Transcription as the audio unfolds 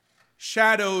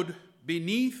shadowed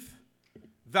beneath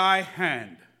thy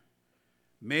hand,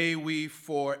 may we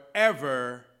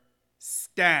forever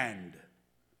stand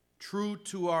true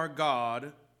to our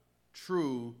God,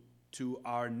 true to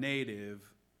our native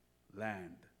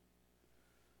land.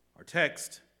 Our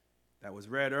text that was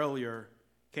read earlier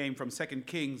came from 2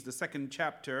 Kings, the 2nd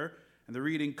chapter, and the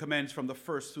reading commenced from the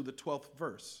 1st through the 12th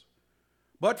verse.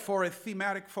 But for a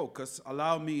thematic focus,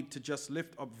 allow me to just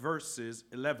lift up verses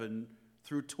 11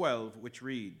 through 12, which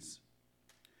reads,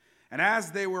 "And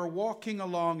as they were walking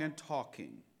along and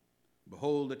talking,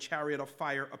 behold, a chariot of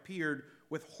fire appeared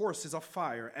with horses of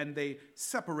fire, and they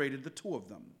separated the two of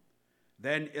them.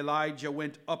 Then Elijah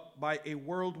went up by a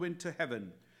whirlwind to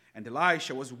heaven, and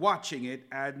Elisha was watching it,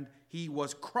 and he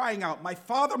was crying out, 'My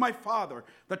father,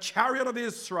 the chariot of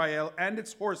Israel and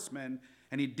its horsemen.'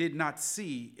 And he did not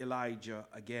see Elijah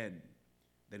again.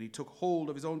 Then he took hold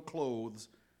of his own clothes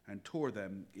and tore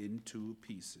them into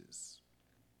pieces."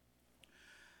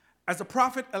 As the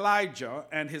prophet Elijah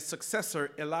and his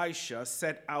successor Elisha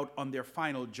set out on their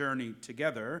final journey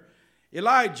together,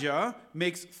 Elijah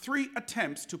makes 3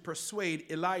 attempts to persuade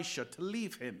Elisha to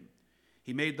leave him.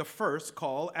 He made the first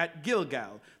call at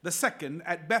Gilgal, the second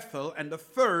at Bethel, and the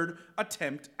third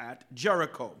attempt at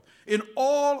Jericho. In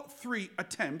all 3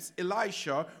 attempts,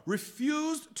 Elisha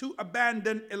refused to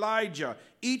abandon Elijah,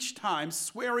 each time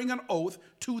swearing an oath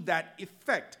to that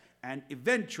effect, and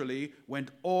eventually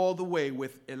went all the way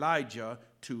with Elijah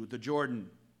to the Jordan.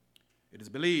 It is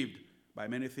believed by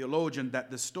many theologians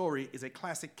that the story is a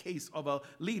classic case of a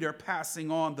leader passing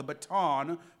on the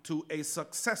baton to a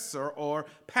successor, or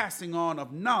passing on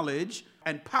of knowledge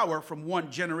and power from one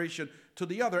generation to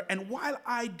the other. And while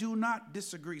I do not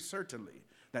disagree certainly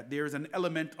that there is an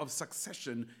element of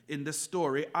succession in this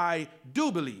story, I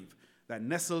do believe that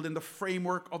nestled in the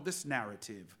framework of this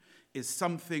narrative is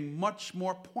something much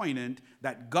more poignant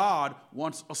that God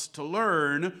wants us to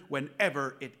learn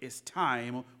whenever it is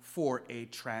time for a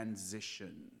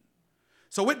transition.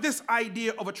 So with this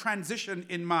idea of a transition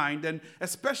in mind, and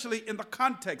especially in the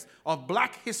context of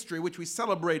Black history, which we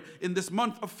celebrate in this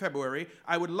month of February,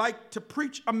 I would like to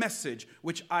preach a message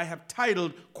which I have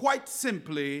titled quite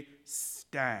simply,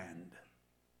 Stand.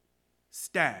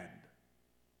 Stand.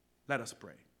 Let us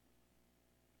pray.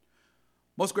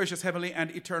 Most gracious Heavenly and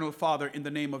Eternal Father, in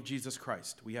the name of Jesus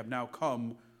Christ, we have now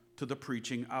come to the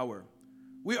preaching hour.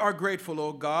 We are grateful,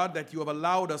 O God, that you have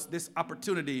allowed us this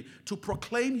opportunity to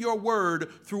proclaim your word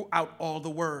throughout all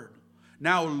the word.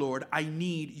 Now, Lord, I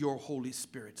need your Holy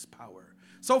Spirit's power.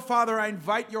 So, Father, I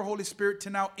invite your Holy Spirit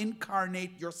to now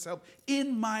incarnate yourself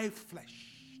in my flesh,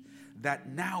 that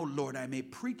now, Lord, I may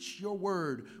preach your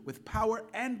word with power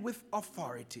and with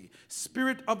authority.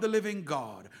 Spirit of the living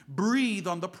God, breathe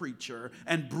on the preacher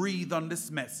and breathe on this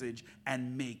message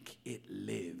and make it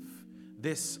live.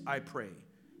 This I pray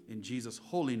in Jesus'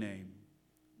 holy name.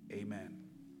 Amen.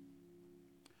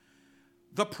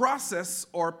 The process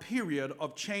or period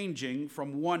of changing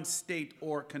from one state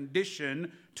or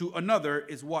condition to another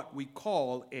is what we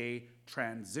call a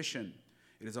transition.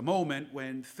 It is a moment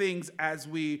when things as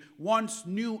we once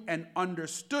knew and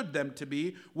understood them to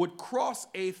be would cross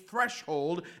a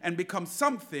threshold and become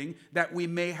something that we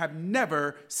may have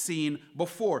never seen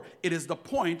before. It is the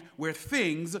point where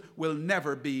things will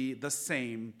never be the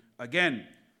same again.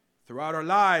 Throughout our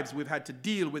lives, we've had to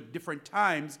deal with different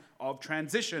times of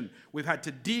transition. We've had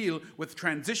to deal with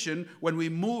transition when we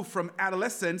move from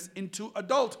adolescence into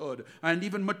adulthood and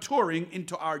even maturing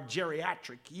into our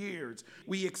geriatric years.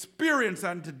 We experience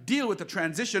and to deal with the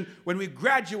transition when we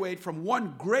graduate from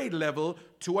one grade level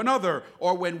to another,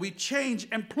 or when we change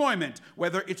employment,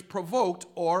 whether it's provoked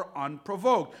or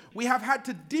unprovoked. We have had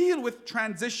to deal with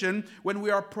transition when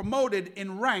we are promoted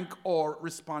in rank or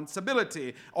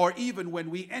responsibility, or even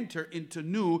when we enter into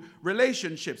new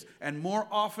relationships. And more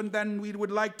often than we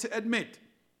would like to admit,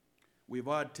 we've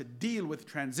had to deal with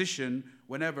transition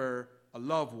whenever a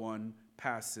loved one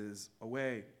passes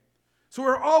away. So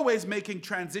we're always making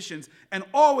transitions and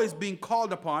always being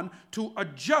called upon to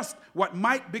adjust what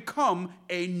might become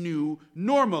a new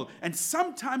normal. And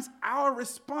sometimes our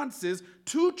responses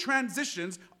to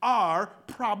transitions are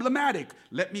problematic.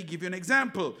 Let me give you an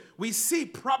example. We see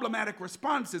problematic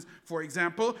responses, for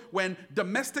example, when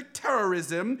domestic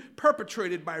terrorism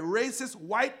perpetrated by racist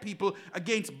white people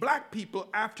against black people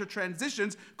after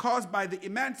transitions caused by the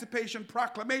Emancipation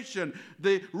Proclamation,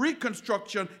 the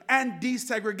Reconstruction, and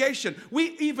desegregation.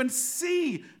 We even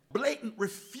see blatant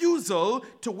refusal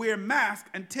to wear masks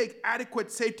and take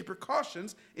adequate safety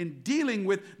precautions in dealing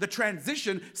with the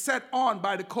transition set on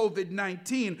by the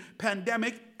COVID-19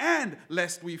 pandemic. And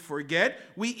lest we forget,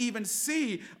 we even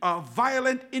see a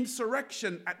violent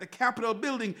insurrection at the Capitol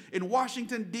building in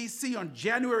Washington, D.C. on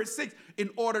January 6th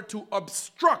in order to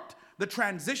obstruct the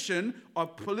transition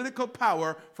of political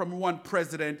power from one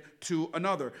president to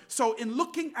another. So in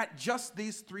looking at just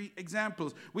these three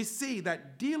examples, we see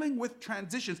that dealing with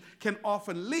transitions can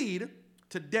often lead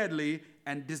to deadly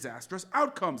and disastrous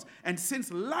outcomes. And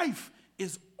since life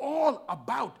is all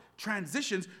about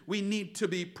transitions, we need to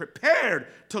be prepared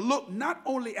to look not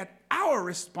only at our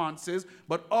responses,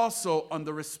 but also on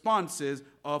the responses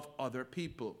of other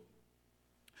people.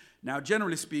 Now,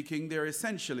 generally speaking, there are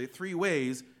essentially three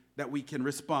ways that we can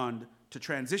respond to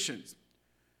transitions.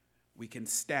 We can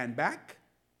stand back,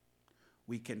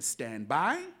 we can stand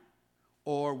by,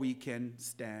 or we can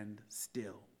stand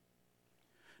still.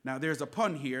 Now, there's a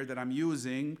pun here that I'm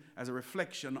using as a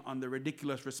reflection on the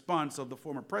ridiculous response of the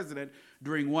former president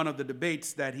during one of the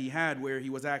debates that he had where he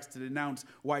was asked to denounce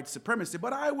white supremacy.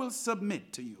 But I will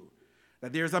submit to you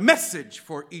that there's a message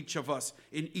for each of us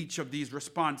in each of these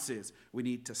responses. We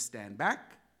need to stand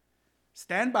back,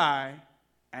 stand by,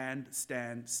 and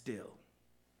stand still.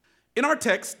 In our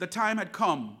text, the time had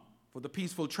come for the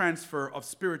peaceful transfer of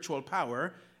spiritual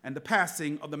power and the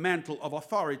passing of the mantle of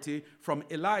authority from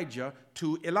Elijah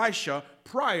to Elisha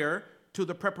prior to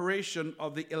the preparation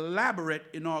of the elaborate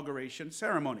inauguration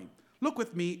ceremony. Look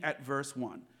with me at verse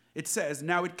 1. It says,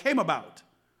 "Now it came about,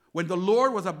 when the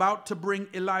Lord was about to bring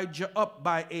Elijah up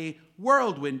by a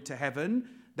whirlwind to heaven,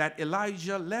 that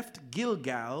Elijah left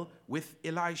Gilgal with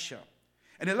Elisha.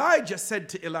 And Elijah said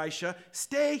to Elisha,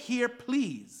 'Stay here,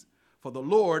 please, for the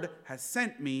Lord has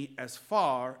sent me as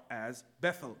far as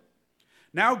Bethel.'"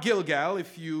 Now Gilgal,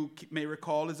 if you may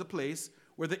recall, is a place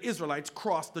where the Israelites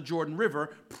crossed the Jordan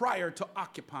River prior to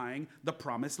occupying the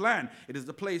Promised Land. It is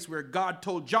the place where God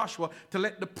told Joshua to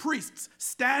let the priests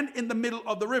stand in the middle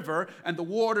of the river, and the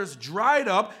waters dried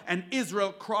up, and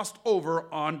Israel crossed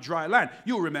over on dry land.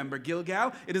 You remember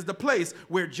Gilgal. It is the place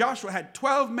where Joshua had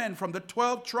 12 men from the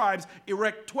 12 tribes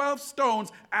erect 12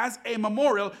 stones as a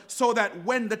memorial, so that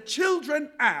when the children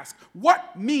ask,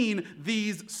 "What mean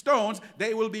these stones?"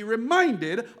 they will be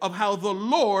reminded of how the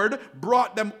Lord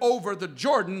brought them over the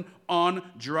Jordan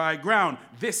on dry ground.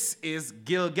 This is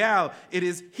Gilgal. It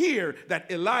is here that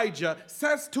Elijah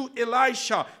says to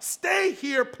Elisha, "Stay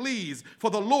here, please, for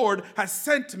the Lord has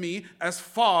sent me as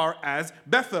far as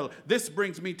Bethel." This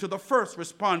brings me to the first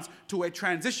response to a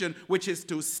transition, which is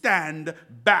to stand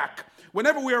back.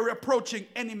 Whenever we are approaching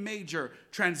any major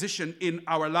transition in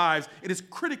our lives, it is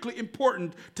critically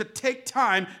important to take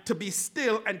time to be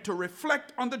still and to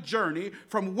reflect on the journey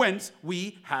from whence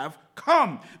we have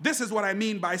come. This is what I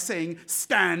mean by saying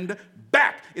stand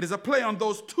back. It is a play on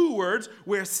those two words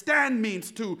where stand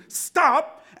means to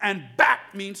stop and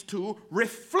back means to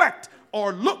reflect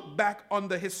or look back on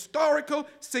the historical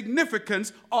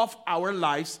significance of our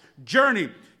life's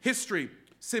journey. History,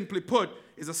 simply put,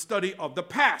 is a study of the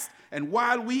past. And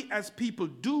while we as people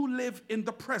do live in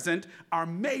the present, our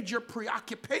major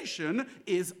preoccupation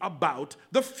is about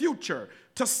the future.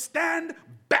 To stand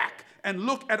back and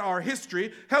look at our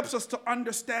history helps us to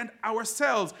understand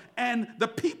ourselves and the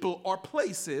people or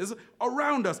places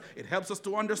around us. It helps us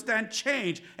to understand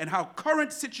change and how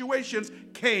current situations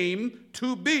came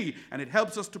to be. And it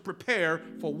helps us to prepare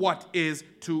for what is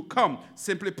to come.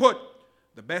 Simply put,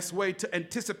 the best way to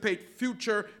anticipate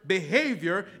future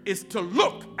behavior is to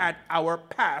look at our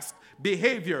past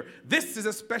behavior. This is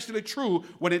especially true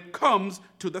when it comes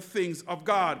to the things of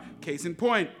God. Case in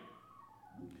point,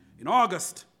 in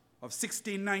August of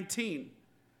 1619,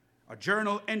 a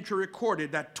journal entry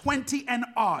recorded that 20 and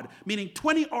odd, meaning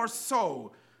 20 or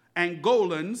so,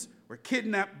 Angolans were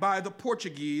kidnapped by the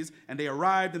Portuguese, and they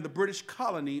arrived in the British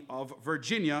colony of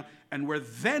Virginia and were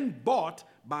then bought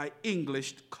by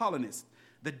English colonists.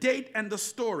 The date and the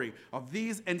story of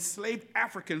these enslaved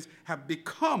Africans have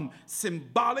become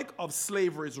symbolic of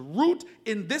slavery's root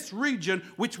in this region,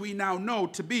 which we now know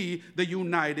to be the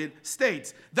United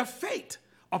States. The fate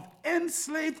of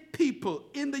enslaved people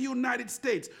in the United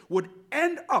States would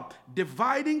end up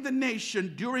dividing the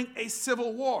nation during a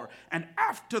civil war. And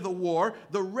after the war,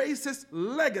 the racist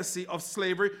legacy of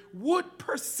slavery would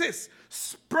persist,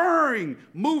 spurring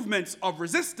movements of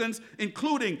resistance,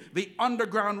 including the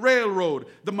Underground Railroad,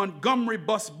 the Montgomery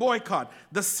bus boycott,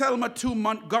 the Selma to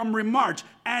Montgomery March,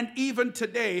 and even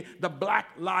today, the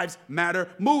Black Lives Matter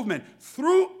movement.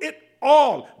 Through it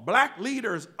all black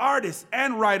leaders, artists,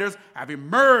 and writers have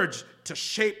emerged to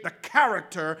shape the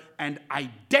character and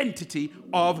identity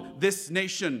of this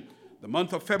nation. The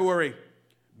month of February,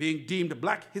 being deemed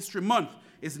Black History Month,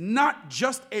 is not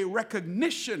just a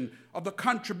recognition of the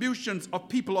contributions of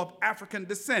people of African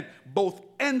descent, both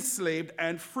enslaved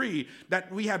and free,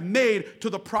 that we have made to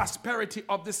the prosperity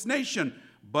of this nation,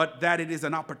 but that it is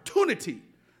an opportunity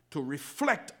to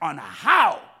reflect on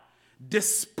how,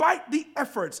 despite the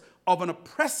efforts of an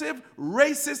oppressive,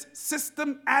 racist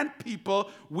system and people,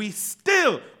 we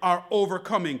still are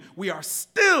overcoming. We are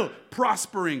still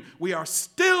prospering. We are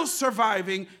still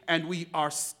surviving, and we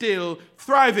are still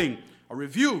thriving. A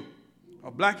review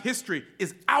of Black history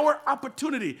is our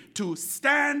opportunity to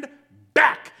stand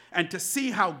back and to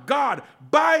see how God,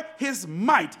 by his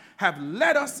might, have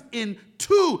led us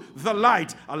into the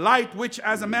light. A light which,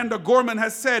 as Amanda Gorman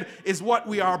has said, is what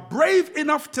we are brave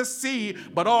enough to see,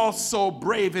 but also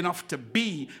brave enough to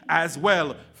be as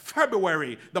well.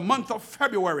 February, the month of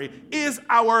February, is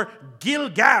our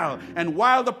Gilgal. And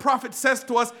while the prophet says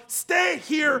to us, stay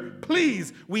here,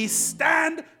 please, we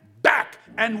stand back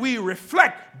and we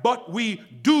reflect, but we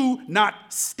do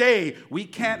not stay. We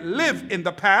can't live in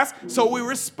the past, so we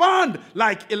respond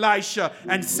like Elisha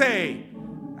and say,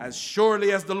 as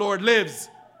surely as the Lord lives,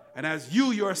 and as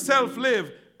you yourself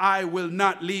live, I will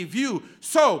not leave you.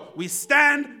 So we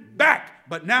stand back,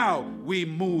 but now we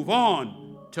move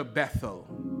on to Bethel.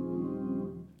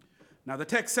 Now the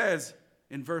text says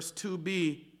in verse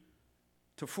 2b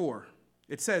to 4,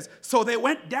 it says, so they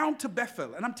went down to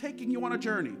Bethel, and I'm taking you on a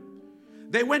journey.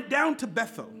 They went down to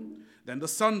Bethel. Then the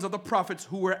sons of the prophets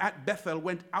who were at Bethel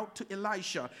went out to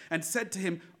Elisha and said to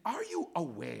him, are you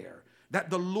aware that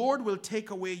the Lord will take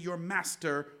away your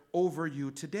master over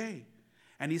you today?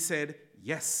 And he said,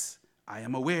 yes, I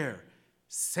am aware.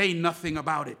 Say nothing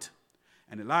about it.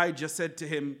 And Elijah said to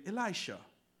him, Elisha,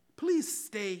 please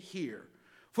stay here,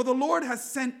 for the Lord has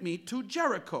sent me to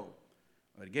Jericho.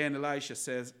 But again, Elisha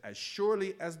says, as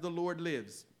surely as the Lord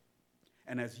lives,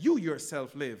 and as you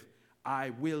yourself live,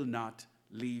 I will not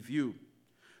leave you.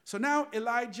 So now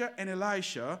Elijah and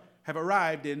Elisha have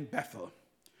arrived in Bethel.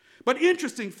 But the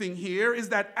interesting thing here is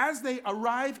that as they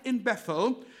arrive in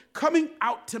Bethel, coming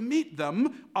out to meet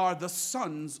them are the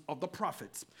sons of the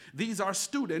prophets. These are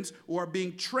students who are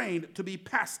being trained to be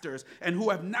pastors and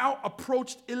who have now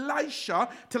approached Elisha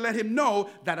to let him know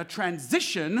that a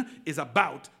transition is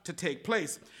about to take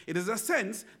place. It is a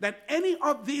sense that any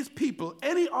of these people,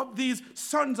 any of these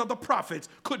sons of the prophets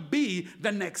could be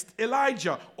the next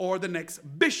Elijah or the next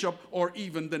bishop or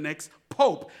even the next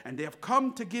pope. And they have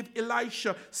come to give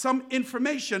Elisha some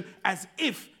information as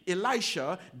if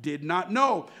Elisha did not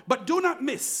know. But do not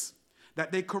miss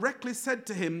that they correctly said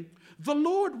to him, the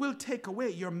Lord will take away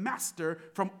your master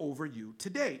from over you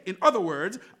today. In other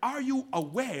words, are you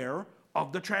aware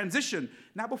of the transition?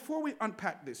 Now, before we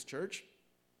unpack this, church,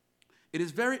 it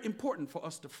is very important for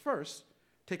us to first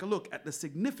take a look at the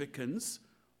significance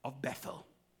of Bethel.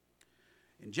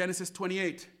 In Genesis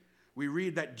 28, we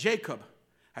read that Jacob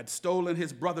had stolen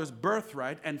his brother's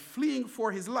birthright, and fleeing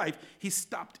for his life, he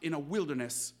stopped in a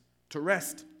wilderness to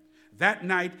rest. That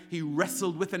night, he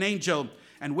wrestled with an angel,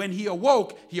 and when he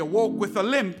awoke with a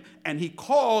limp, and he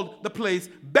called the place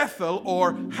Bethel,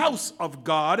 or house of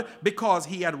God, because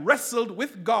he had wrestled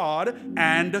with God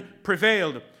and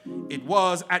prevailed. It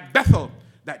was at Bethel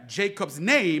that Jacob's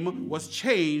name was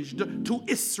changed to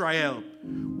Israel.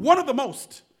 One of the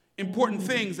most important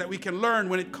things that we can learn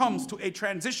when it comes to a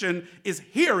transition is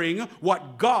hearing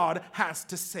what God has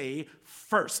to say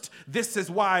first. This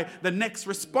is why the next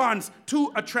response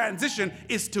to a transition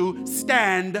is to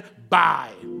stand by.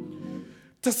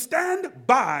 To stand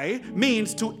by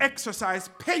means to exercise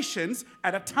patience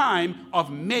at a time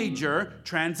of major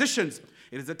transitions.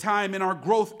 It is a time in our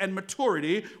growth and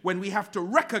maturity when we have to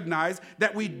recognize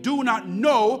that we do not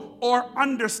know or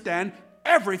understand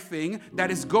everything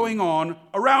that is going on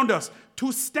around us.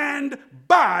 To stand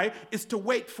by is to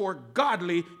wait for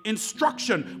godly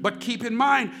instruction. But keep in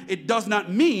mind, it does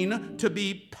not mean to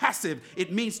be passive.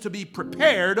 It means to be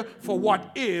prepared for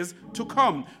what is to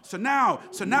come. So now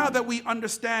that we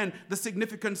understand the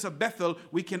significance of Bethel,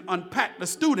 we can unpack the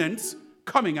students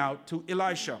coming out to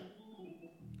Elisha.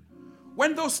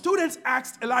 When those students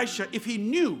asked Elisha if he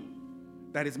knew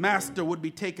that his master would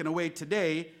be taken away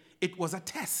today, it was a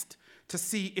test to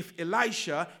see if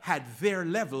Elisha had their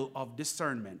level of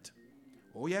discernment.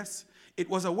 Oh yes, it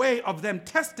was a way of them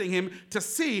testing him to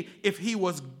see if he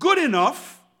was good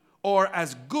enough or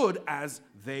as good as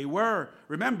they were.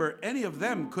 Remember, any of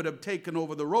them could have taken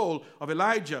over the role of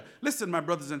Elijah. Listen, my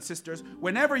brothers and sisters,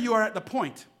 whenever you are at the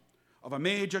point of a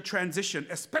major transition,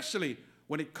 especially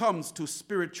when it comes to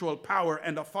spiritual power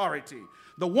and authority.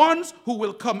 The ones who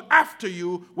will come after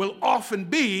you will often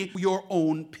be your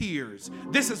own peers.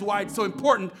 This is why it's so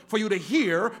important for you to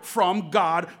hear from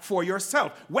God for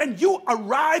yourself. When you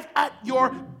arrive at your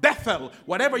Bethel,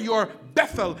 whatever your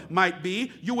Bethel might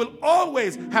be, you will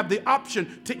always have the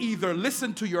option to either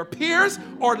listen to your peers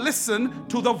or listen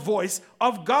to the voice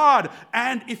of God.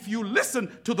 And if you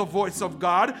listen to the voice of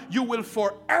God, you will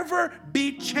forever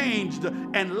be changed.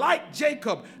 And like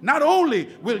Jacob, not only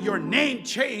will your name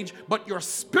change, but your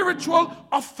spiritual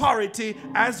authority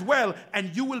as well.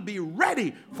 And you will be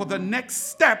ready for the next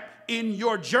step in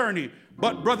your journey.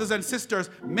 But brothers and sisters,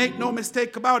 make no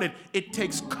mistake about it. It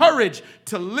takes courage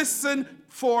to listen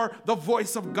for the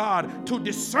voice of God, to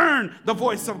discern the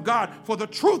voice of God. For the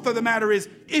truth of the matter is,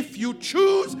 if you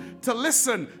choose to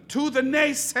listen to the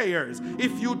naysayers,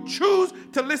 if you choose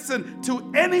to listen to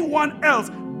anyone else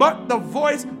but the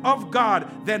voice of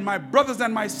God, then my brothers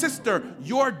and my sister,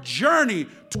 your journey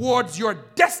towards your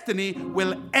destiny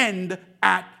will end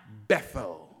at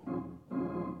Bethel.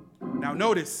 Now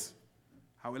notice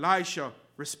how Elisha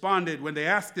responded when they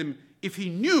asked him if he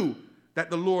knew that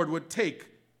the Lord would take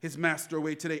his master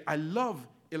away today. I love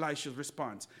Elisha's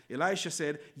response. Elisha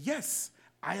said, "Yes,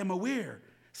 I am aware.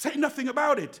 Say nothing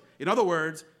about it." In other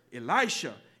words,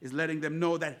 Elisha is letting them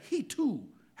know that he too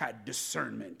had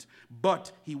discernment.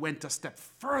 But he went a step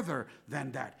further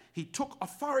than that. He took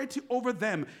authority over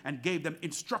them and gave them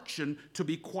instruction to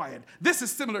be quiet. This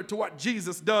is similar to what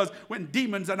Jesus does when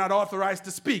demons are not authorized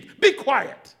to speak. Be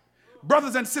quiet.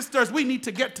 Brothers and sisters, we need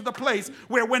to get to the place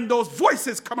where when those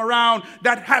voices come around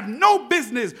that have no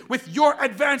business with your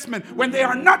advancement, when they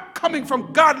are not coming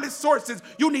from godly sources,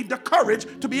 you need the courage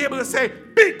to be able to say,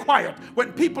 be quiet.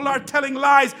 When people are telling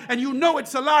lies and you know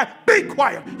it's a lie, be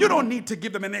quiet. You don't need to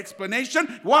give them an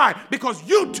explanation. Why? Because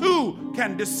you too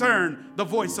can discern the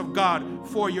voice of God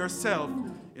for yourself.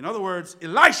 In other words,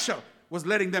 Elisha was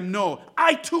letting them know,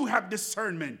 I too have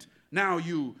discernment. Now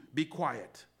you be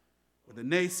quiet. When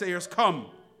the naysayers come,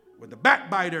 when the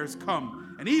backbiters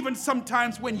come, and even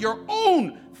sometimes when your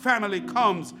own family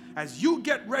comes, as you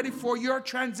get ready for your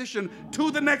transition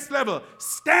to the next level,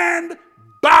 stand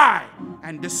by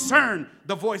and discern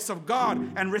the voice of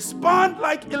God and respond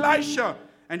like Elisha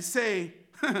and say,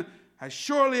 as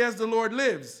surely as the Lord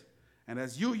lives and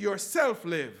as you yourself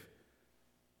live,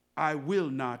 I will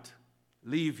not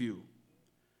leave you.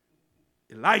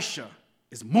 Elisha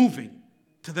is moving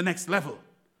to the next level.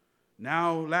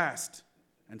 Now, last,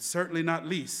 and certainly not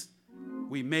least,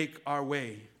 we make our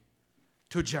way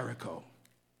to Jericho.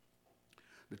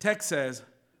 The text says,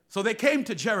 so they came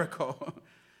to Jericho.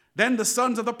 Then the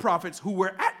sons of the prophets who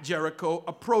were at Jericho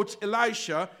approached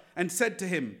Elisha and said to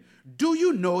him, do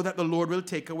you know that the Lord will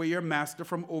take away your master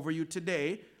from over you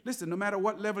today? Listen, no matter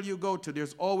what level you go to,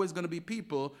 there's always going to be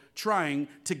people trying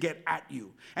to get at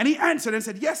you. And he answered and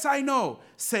said, yes, I know.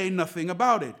 Say nothing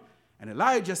about it. And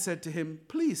Elijah said to him,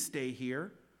 please stay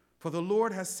here, for the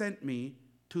Lord has sent me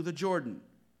to the Jordan.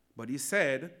 But he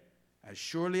said, as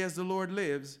surely as the Lord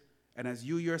lives, and as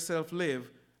you yourself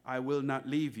live, I will not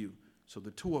leave you. So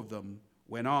the two of them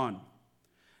went on.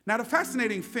 Now, the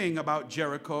fascinating thing about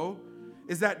Jericho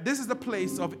is that this is the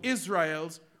place of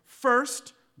Israel's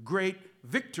first great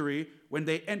victory when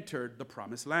they entered the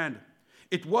promised land.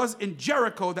 It was in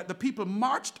Jericho that the people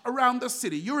marched around the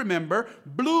city. You remember,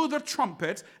 blew the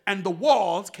trumpets, and the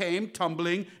walls came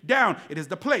tumbling down. It is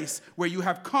the place where you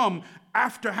have come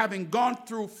after having gone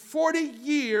through 40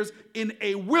 years in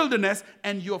a wilderness,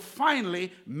 and you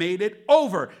finally made it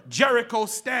over. Jericho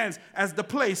stands as the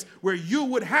place where you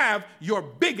would have your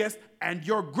biggest and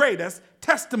your greatest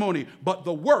testimony. But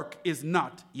the work is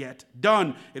not yet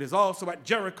done. It is also at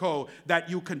Jericho that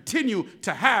you continue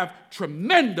to have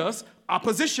tremendous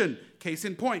opposition. Case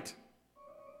in point,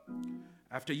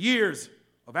 after years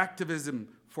of activism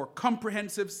for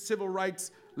comprehensive civil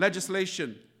rights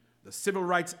legislation, the Civil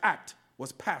Rights Act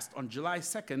was passed on July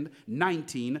 2nd,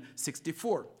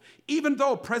 1964. Even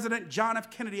though President John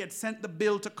F. Kennedy had sent the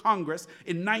bill to Congress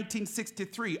in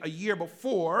 1963, a year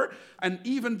before, and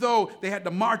even though they had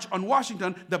to march on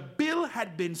Washington, the bill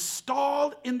had been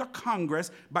stalled in the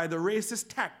Congress by the racist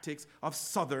tactics of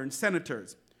Southern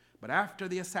senators. But after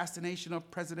the assassination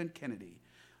of President Kennedy,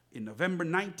 in November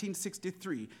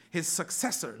 1963, his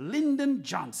successor, Lyndon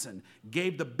Johnson,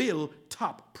 gave the bill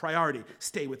top priority.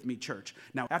 Stay with me, church.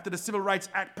 Now, after the Civil Rights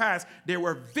Act passed, there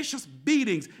were vicious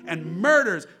beatings and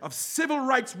murders of civil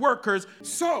rights workers.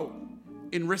 So,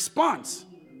 in response,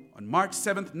 on March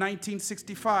 7th,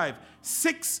 1965,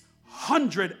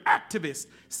 100 activists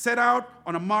set out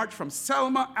on a march from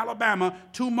Selma, Alabama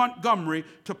to Montgomery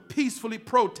to peacefully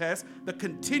protest the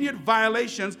continued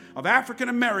violations of African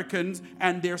Americans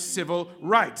and their civil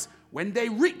rights. When they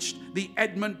reached the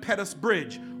Edmund Pettus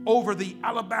Bridge over the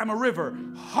Alabama River,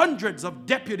 hundreds of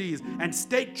deputies and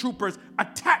state troopers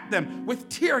attacked them with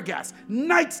tear gas,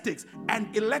 nightsticks,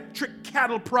 and electric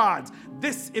cattle prods.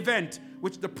 This event,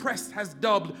 which the press has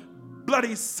dubbed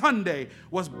Bloody Sunday,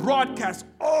 was broadcast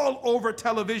all over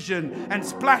television and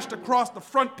splashed across the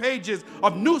front pages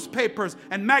of newspapers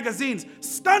and magazines,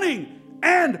 stunning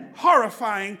and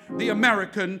horrifying the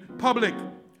American public.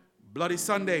 Bloody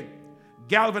Sunday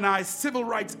galvanized civil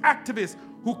rights activists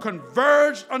who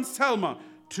converged on Selma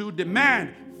to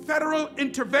demand federal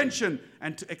intervention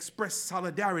and to express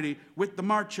solidarity with the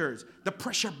marchers. The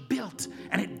pressure built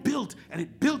and it built and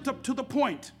it built up to the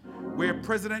point where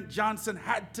President Johnson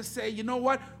had to say, you know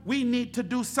what, we need to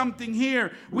do something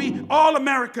here. We, all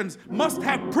Americans, must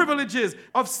have privileges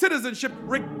of citizenship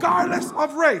regardless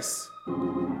of race.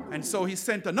 And so he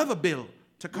sent another bill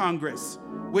to Congress,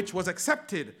 which was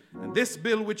accepted. And this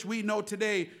bill, which we know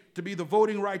today to be the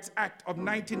Voting Rights Act of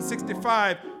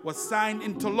 1965, was signed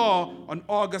into law on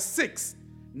August 6,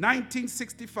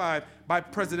 1965, by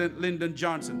President Lyndon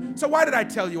Johnson. So why did I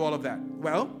tell you all of that?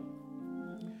 Well,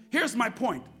 here's my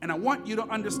point, and I want you to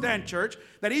understand, church,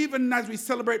 that even as we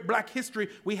celebrate Black history,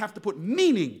 we have to put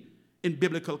meaning in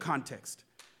biblical context.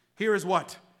 Here is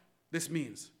what this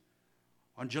means.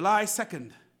 On July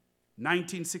 2nd,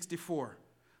 1964,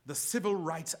 the Civil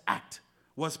Rights Act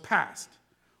was passed.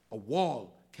 A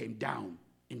wall came down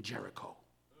in Jericho.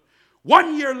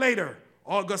 1 year later,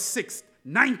 August 6,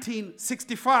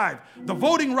 1965, the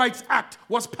Voting Rights Act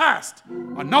was passed.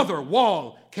 Another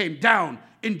wall came down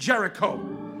in Jericho.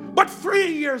 But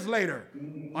 3 years later,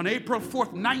 on April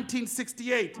 4th,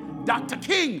 1968, Dr.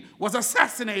 King was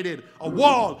assassinated. A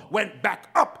wall went back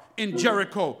up in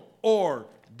Jericho. Or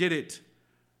did it?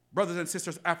 Brothers and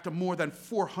sisters, after more than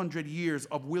 400 years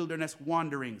of wilderness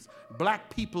wanderings, Black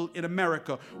people in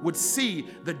America would see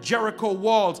the Jericho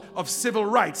walls of civil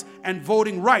rights and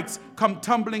voting rights come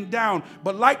tumbling down.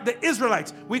 But like the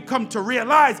Israelites, we come to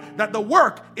realize that the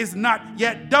work is not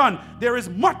yet done. There is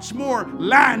much more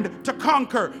land to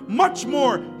conquer, much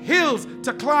more hills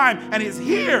to climb, and it's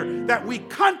here that we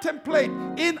contemplate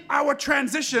in our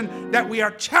transition that we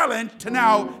are challenged to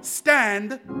now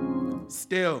stand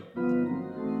still.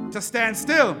 To stand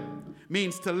still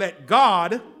means to let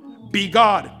God be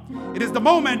God. It is the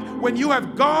moment when you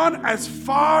have gone as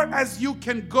far as you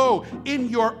can go in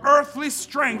your earthly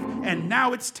strength, and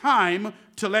now it's time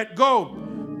to let go.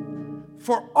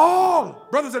 For all,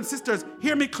 brothers and sisters,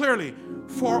 hear me clearly,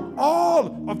 for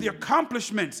all of the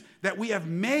accomplishments that we have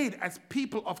made as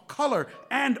people of color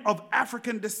and of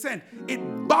African descent, it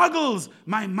boggles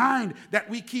my mind that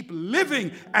we keep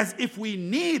living as if we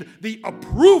need the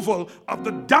approval of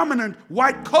the dominant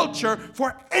white culture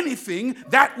for anything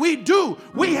that we do.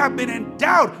 We have been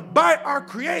endowed by our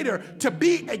Creator to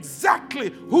be exactly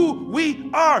who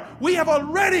we are. We have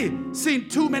already seen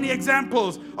too many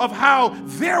examples of how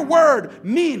their word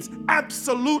means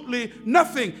absolutely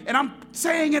nothing. And I'm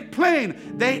saying it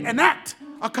plain. They enact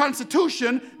a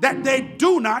constitution that they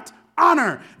do not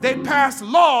honor. They pass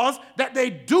laws that they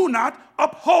do not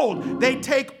uphold. They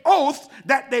take oaths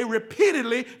that they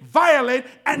repeatedly violate,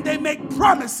 and they make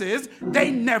promises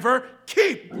they never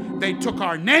keep. They took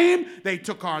our name, they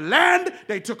took our land,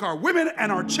 they took our women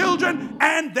and our children,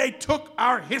 and they took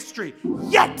our history.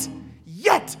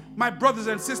 Yet, my brothers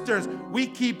and sisters, we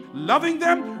keep loving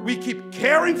them, we keep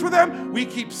caring for them, we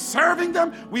keep serving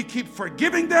them, we keep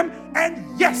forgiving them,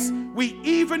 and yes, we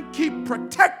even keep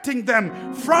protecting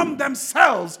them from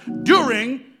themselves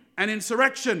during an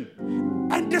insurrection.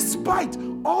 And despite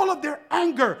all of their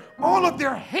anger, all of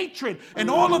their hatred, and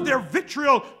all of their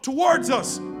vitriol towards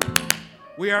us,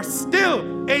 we are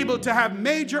still able to have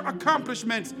major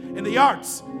accomplishments in the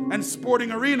arts and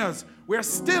sporting arenas. We're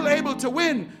still able to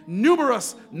win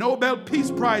numerous Nobel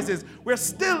Peace Prizes. We're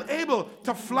still able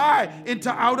to fly into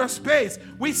outer space.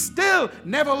 We still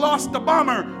never lost the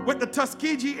bomber with the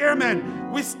Tuskegee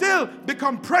Airmen. We still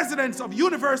become presidents of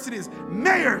universities,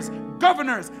 mayors,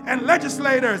 governors, and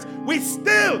legislators. We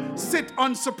still sit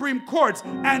on Supreme Courts,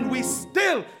 and we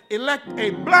still elect a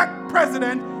Black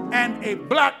president and a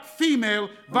Black female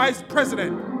vice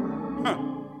president.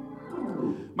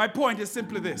 My point is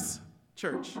simply this,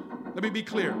 church. Let me be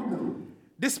clear.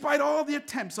 Despite all the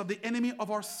attempts of the enemy of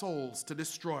our souls to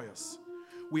destroy us,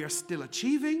 we are still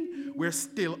achieving, we're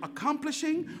still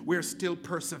accomplishing, we're still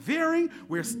persevering,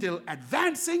 we're still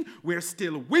advancing, we're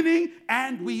still winning,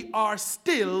 and we are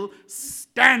still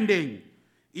standing.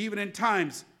 Even in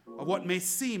times of what may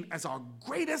seem as our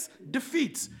greatest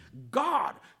defeats,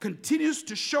 God continues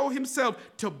to show himself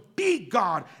to be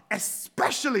God,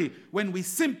 especially when we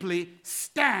simply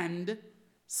stand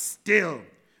still.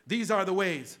 These are the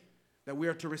ways that we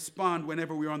are to respond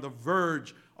whenever we are on the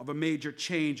verge of a major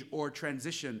change or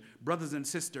transition. Brothers and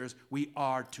sisters, we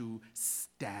are to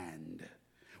stand.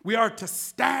 We are to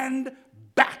stand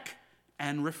back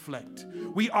and reflect.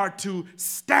 We are to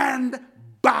stand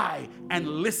by and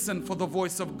listen for the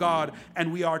voice of God,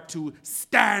 and we are to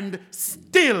stand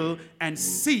still and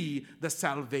see the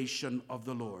salvation of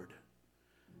the Lord.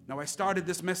 Now, I started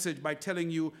this message by telling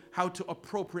you how to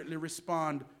appropriately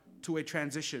respond to a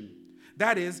transition.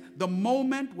 That is, the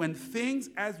moment when things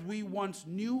as we once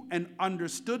knew and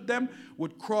understood them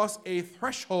would cross a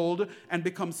threshold and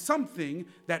become something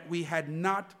that we had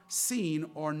not seen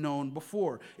or known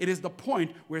before. It is the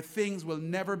point where things will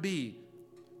never be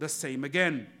the same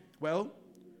again. Well,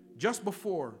 just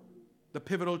before the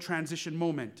pivotal transition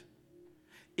moment,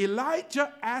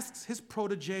 Elijah asks his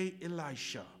protege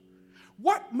Elisha,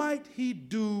 what might he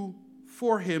do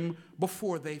for him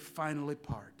before they finally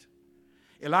part?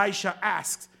 Elisha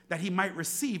asks that he might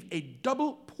receive a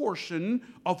double portion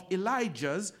of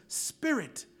Elijah's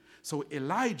spirit. So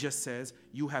Elijah says,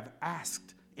 you have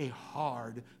asked a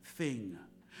hard thing.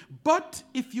 But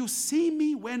if you see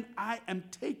me when I am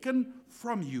taken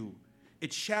from you,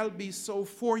 it shall be so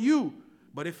for you.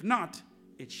 But if not,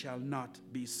 it shall not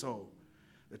be so.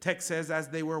 The text says, as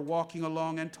they were walking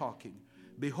along and talking,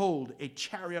 behold, a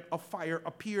chariot of fire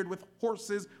appeared with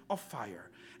horses of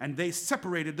fire. And they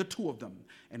separated the two of them.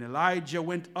 And Elijah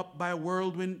went up by a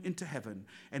whirlwind into heaven.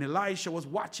 And Elisha was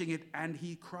watching it, and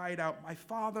he cried out, my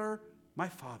father,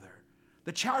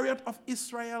 the chariot of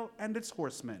Israel and its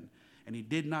horsemen. And he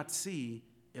did not see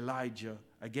Elijah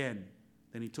again.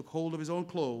 Then he took hold of his own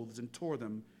clothes and tore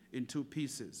them in two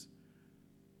pieces.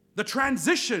 The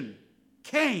transition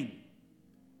came,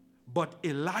 but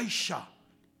Elisha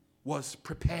was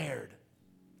prepared.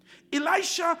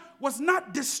 Elisha was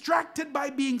not distracted by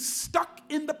being stuck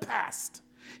in the past.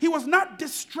 He was not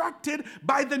distracted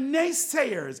by the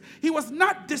naysayers. He was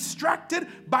not distracted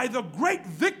by the great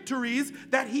victories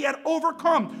that he had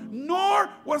overcome, nor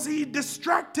was he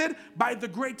distracted by the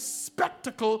great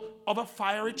spectacle of a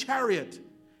fiery chariot.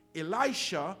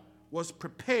 Elisha was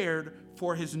prepared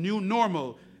for his new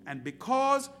normal, and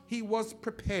because he was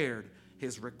prepared,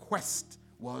 his request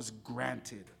was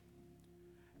granted.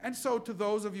 And so to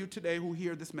those of you today who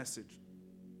hear this message,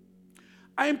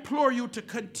 I implore you to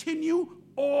continue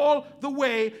all the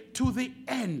way to the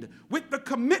end with the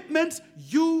commitments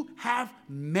you have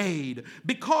made.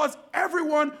 Because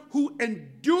everyone who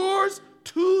endures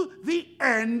to the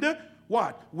end,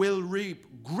 what? Will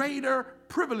reap greater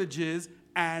privileges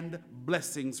and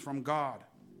blessings from God.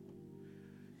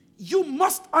 You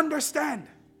must understand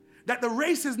that the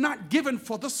race is not given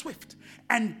for the swift,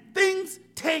 and things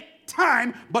take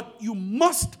time, but you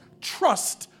must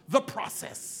trust the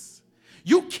process.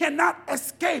 You cannot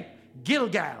escape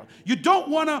Gilgal. You don't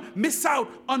want to miss out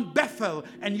on Bethel,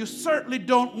 and you certainly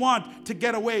don't want to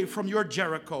get away from your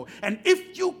Jericho. And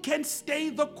if you can stay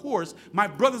the course, my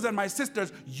brothers and my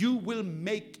sisters, you will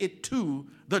make it to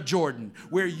the Jordan,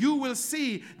 where you will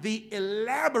see the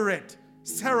elaborate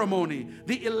ceremony,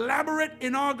 the elaborate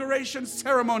inauguration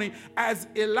ceremony, as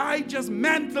Elijah's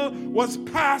mantle was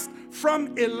passed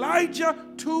from Elijah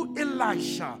to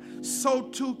Elisha. So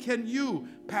too can you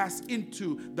pass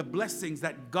into the blessings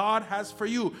that God has for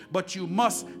you. But you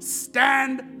must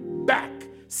stand back,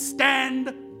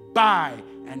 stand by,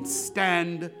 and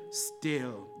stand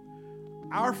still.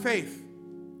 Our faith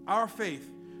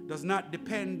does not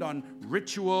depend on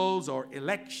rituals or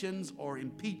elections or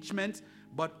impeachment,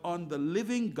 but on the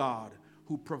living God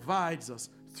who provides us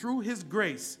through his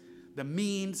grace the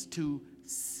means to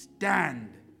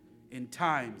stand in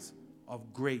times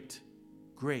of great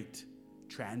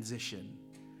transition.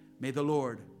 May the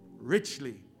Lord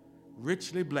richly,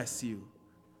 richly bless you,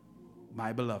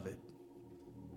 my beloved.